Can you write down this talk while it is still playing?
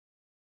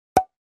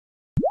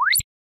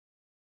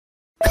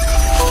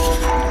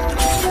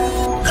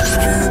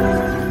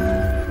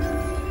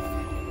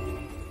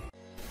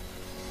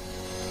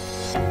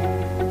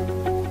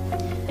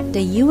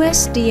The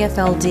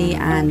USDFLD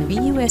and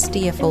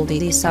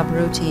VUSDFLD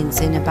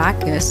subroutines in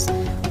Abaqus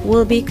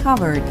will be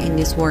covered in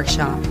this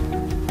workshop.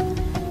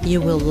 You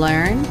will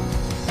learn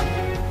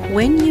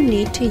when you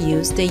need to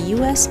use the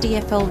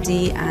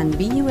USDFLD and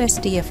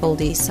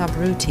VUSDFLD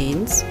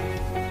subroutines,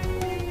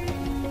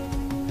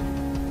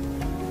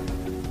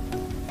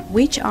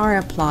 which are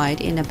applied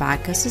in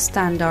Abaqus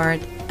Standard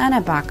and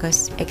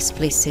Abaqus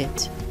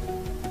Explicit.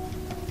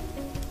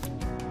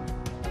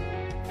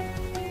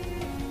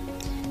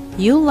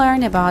 You'll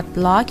learn about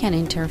block and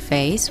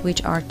interface,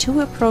 which are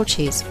two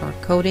approaches for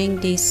coding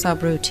these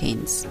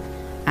subroutines,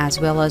 as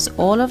well as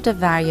all of the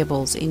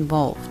variables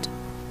involved.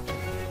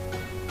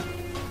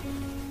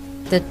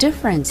 The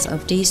difference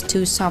of these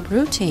two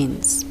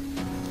subroutines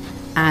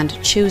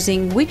and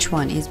choosing which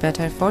one is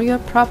better for your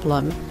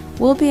problem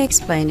will be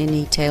explained in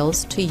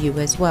details to you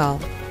as well.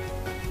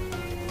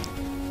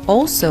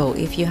 Also,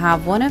 if you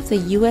have one of the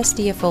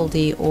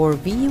USDFLD or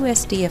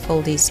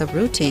VUSDFLD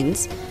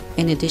subroutines,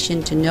 in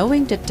addition to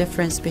knowing the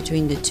difference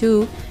between the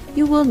two,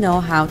 you will know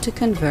how to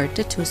convert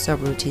the two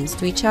subroutines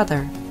to each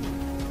other.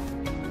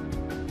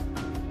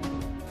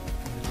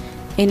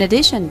 In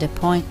addition, the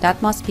point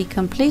that must be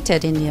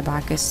completed in the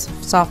Abaqus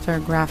software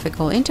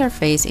graphical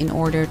interface in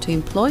order to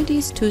employ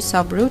these two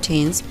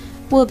subroutines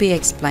will be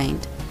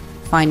explained.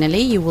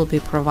 Finally, you will be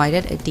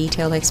provided a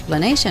detailed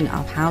explanation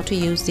of how to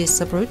use this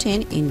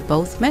subroutine in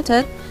both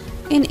methods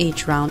in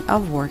each round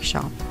of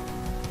workshop.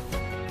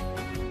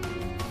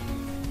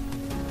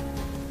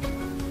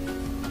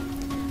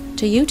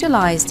 To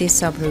utilize these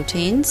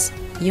subroutines,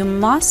 you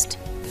must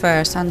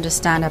first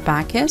understand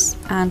Abaqus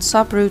and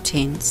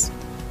subroutines,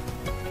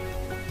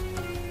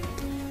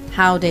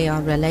 how they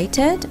are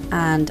related,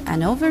 and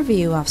an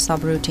overview of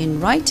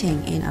subroutine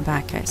writing in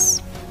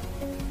Abaqus.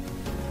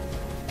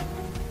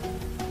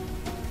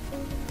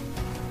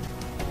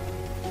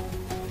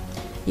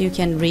 You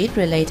can read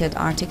related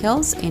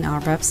articles in our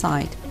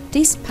website.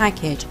 This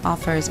package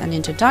offers an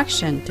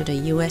introduction to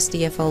the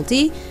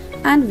USDFLD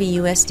and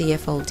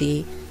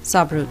VUSDFLD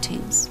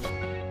subroutines.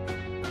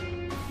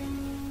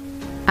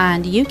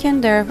 And you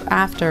can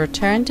thereafter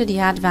turn to the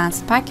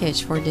advanced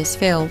package for this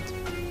field.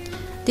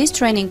 This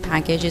training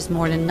package is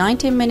more than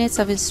 90 minutes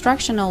of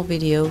instructional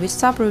video with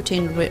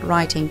subroutine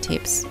writing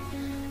tips,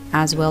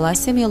 as well as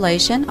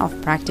simulation of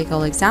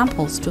practical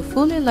examples to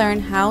fully learn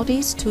how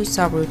these two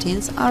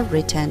subroutines are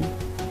written.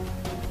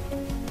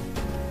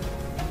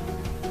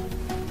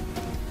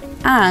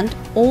 And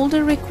all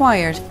the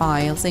required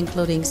files,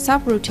 including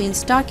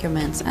subroutines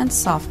documents and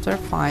software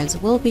files,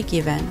 will be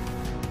given.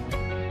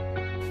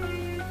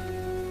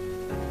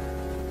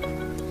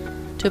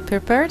 To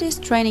prepare this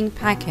training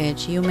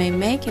package, you may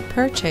make a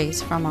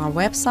purchase from our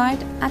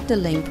website at the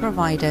link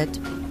provided.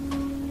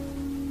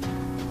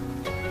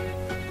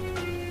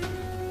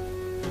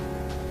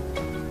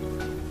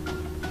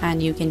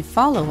 And you can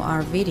follow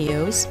our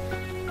videos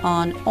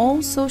on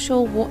all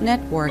social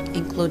networks,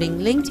 including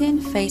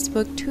LinkedIn,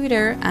 Facebook,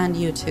 Twitter, and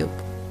YouTube.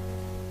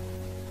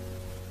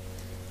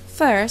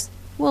 First,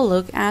 we'll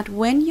look at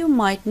when you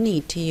might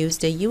need to use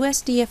the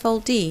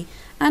USDFLD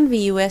and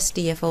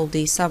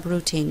VUSDFLD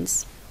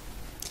subroutines.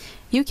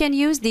 You can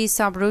use these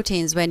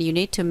subroutines when you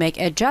need to make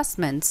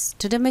adjustments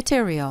to the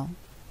material.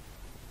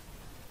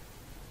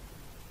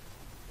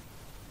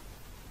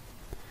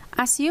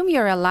 Assume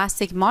your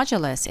elastic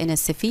modulus in a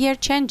sphere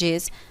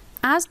changes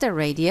as the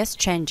radius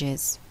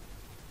changes.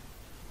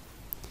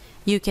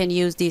 You can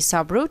use these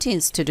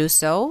subroutines to do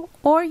so,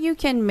 or you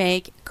can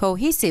make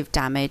cohesive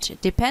damage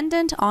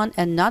dependent on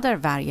another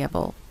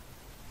variable.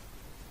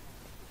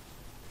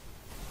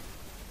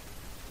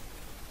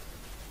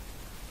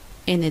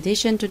 In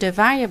addition to the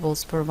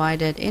variables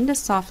provided in the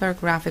software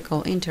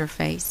graphical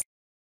interface.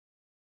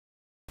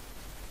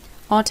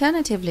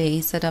 Alternatively,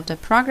 instead of the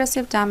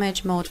progressive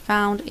damage mode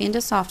found in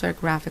the software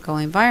graphical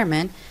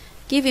environment,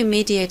 give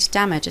immediate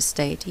damage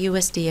state.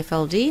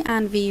 USDFLD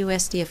and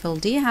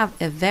VUSDFLD have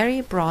a very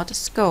broad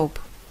scope.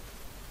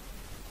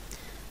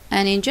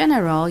 And in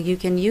general, you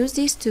can use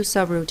these two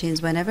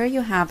subroutines whenever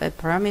you have a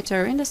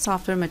parameter in the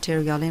software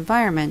material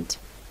environment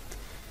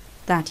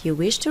that you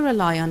wish to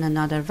rely on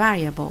another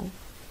variable.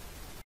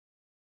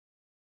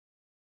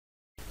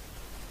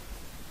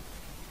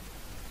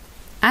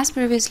 As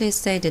previously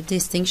stated, the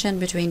distinction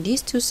between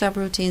these two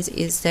subroutines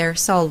is their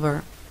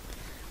solver,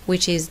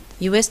 which is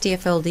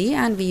USDFLD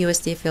and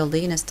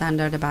VUSDFLD in a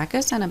standard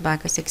Abaqus and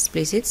Abaqus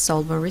Explicit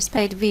solver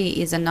respectively.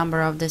 V is a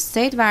number of the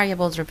state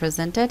variables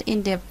represented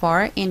in the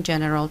var in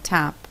general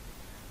tab.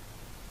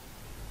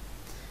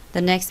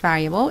 The next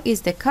variable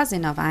is the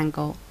cousin of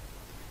angle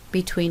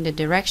between the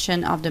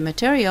direction of the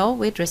material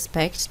with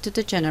respect to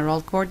the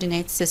general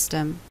coordinate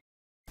system.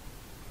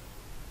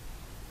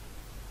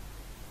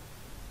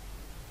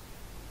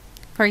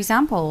 For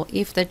example,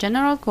 if the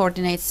general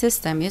coordinate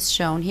system is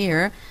shown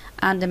here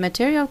and the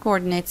material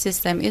coordinate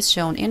system is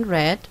shown in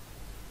red,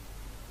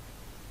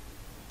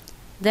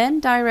 then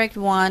direct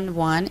 1,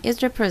 1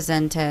 is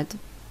represented.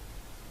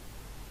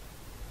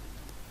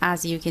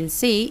 As you can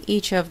see,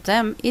 each of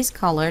them is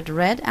colored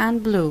red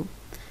and blue.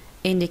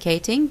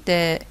 indicating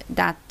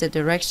that the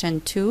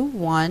direction 2,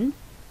 1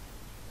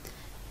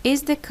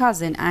 is the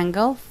cousin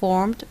angle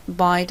formed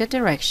by the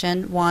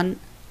direction 1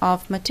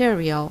 of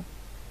material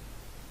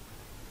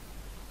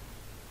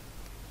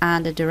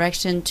and the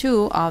direction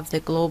 2 of the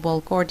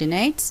global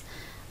coordinates,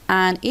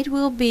 and it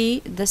will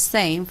be the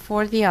same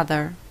for the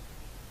other.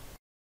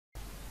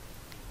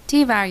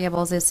 T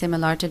variables is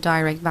similar to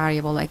direct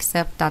variable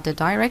except that the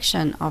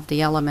direction of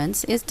the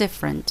elements is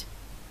different.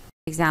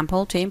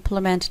 Example to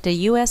implement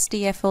the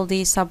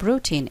USDFLD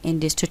subroutine in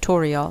this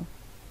tutorial.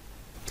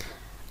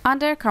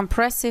 Under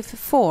compressive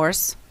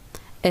force,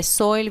 a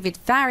soil with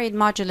varied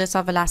modulus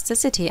of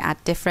elasticity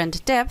at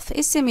different depth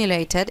is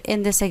simulated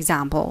in this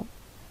example.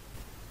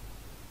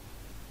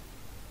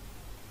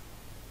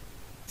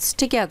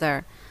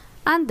 Together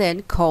and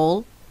then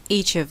call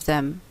each of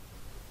them.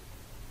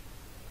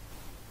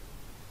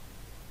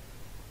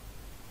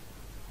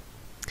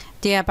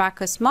 The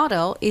Abaqus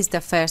model is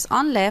the first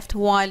on left,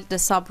 while the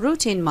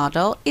subroutine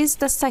model is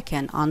the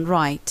second on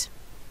right.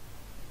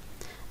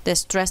 The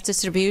stress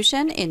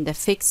distribution in the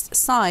fixed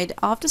side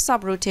of the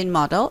subroutine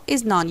model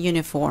is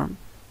non-uniform.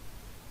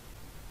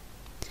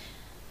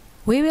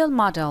 We will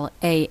model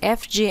a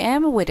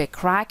FGM with a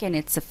crack in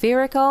its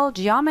spherical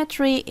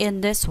geometry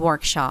in this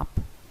workshop.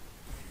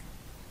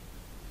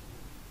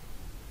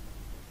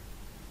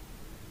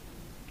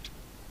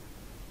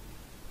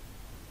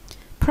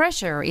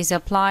 Pressure is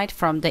applied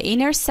from the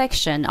inner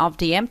section of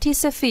the empty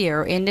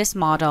sphere in this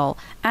model,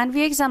 and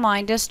we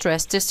examine the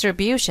stress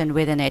distribution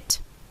within it.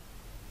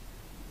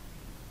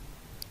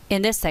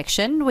 In this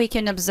section, we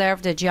can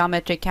observe the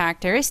geometric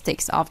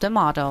characteristics of the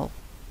model,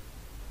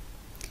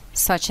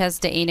 such as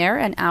the inner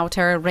and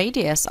outer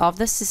radius of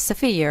the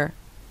sphere.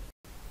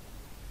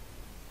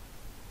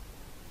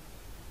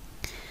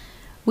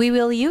 We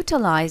will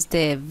utilize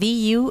the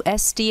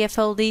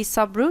VUSDFLD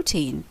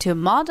subroutine to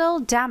model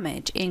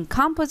damage in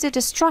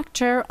composite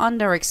structure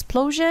under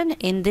explosion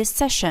in this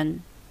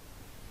session.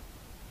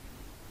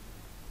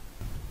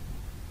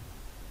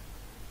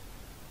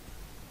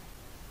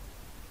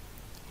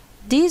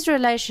 These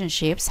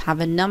relationships have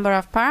a number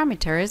of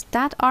parameters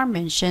that are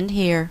mentioned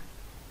here.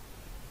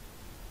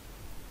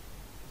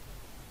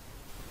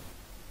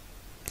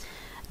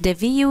 The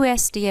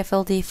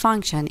VUSDFLD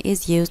function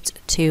is used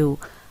to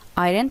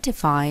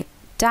identify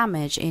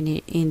damage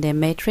in the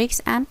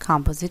matrix and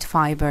composite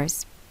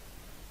fibers.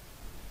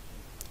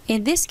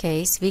 In this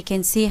case, we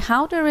can see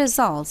how the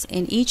results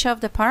in each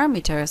of the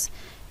parameters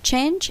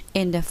change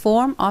in the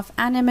form of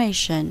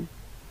animation.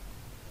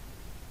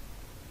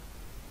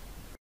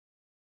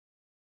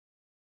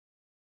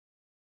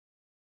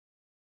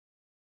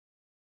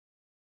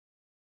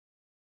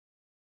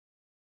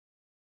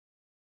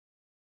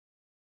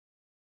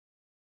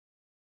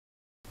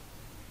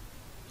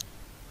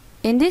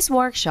 In this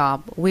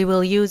workshop, we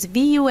will use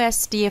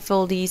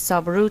VUSDFLD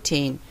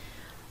subroutine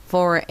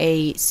for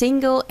a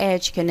single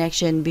edge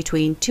connection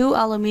between two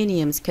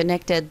aluminiums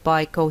connected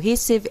by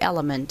cohesive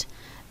element.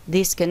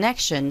 These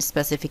connection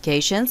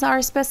specifications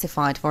are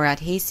specified for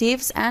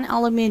adhesives and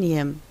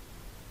aluminium.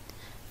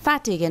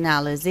 Fatigue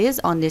analysis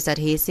on this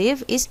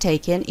adhesive is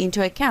taken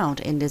into account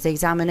in this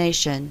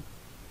examination.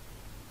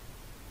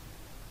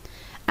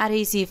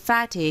 Adhesive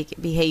fatigue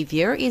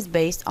behavior is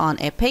based on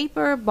a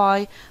paper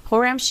by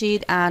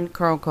Horamshed and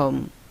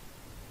Krocom.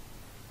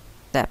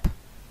 Step.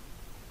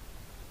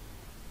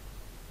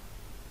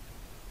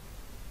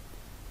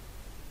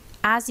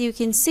 As you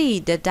can see,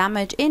 the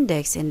damage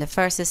index in the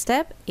first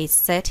step is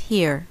set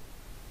here,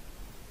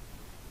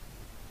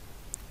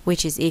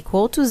 which is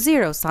equal to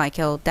 0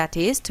 cycle, that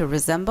is, to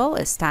resemble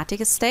a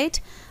static state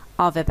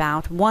of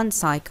about 1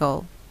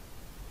 cycle.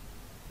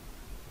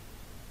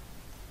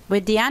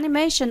 With the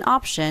animation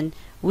option,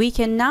 we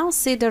can now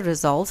see the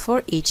result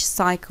for each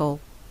cycle.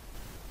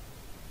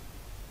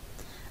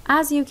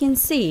 As you can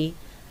see,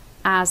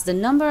 as the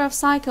number of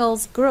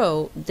cycles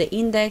grow, the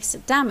index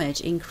damage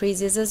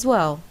increases as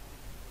well.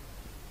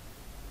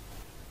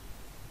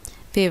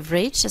 We've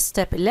reached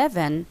step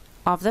 11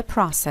 of the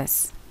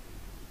process.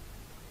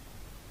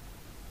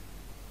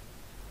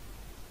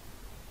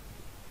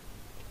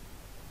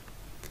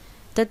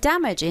 The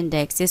damage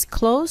index is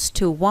close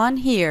to 1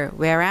 here,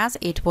 whereas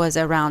it was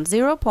around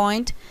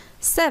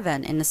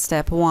 0.7 in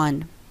step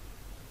 1.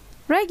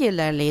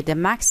 Regularly, the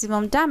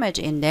maximum damage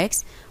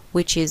index,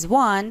 which is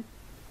 1,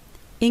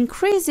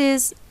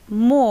 increases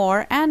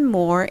more and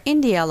more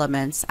in the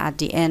elements at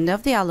the end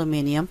of the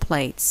aluminium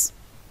plates.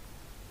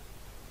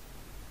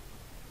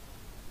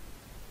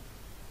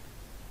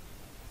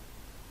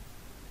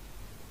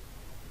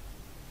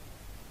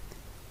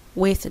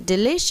 With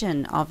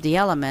deletion of the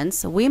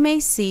elements, we may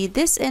see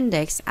this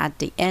index at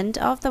the end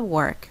of the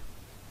work.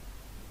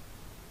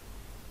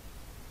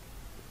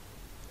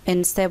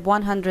 In step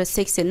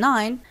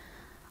 169,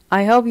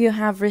 I hope you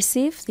have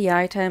received the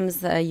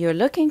items you're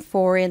looking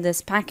for in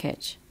this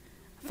package.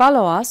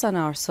 Follow us on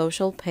our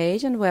social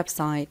page and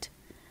website.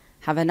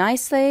 Have a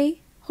nice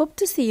day. Hope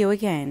to see you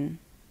again.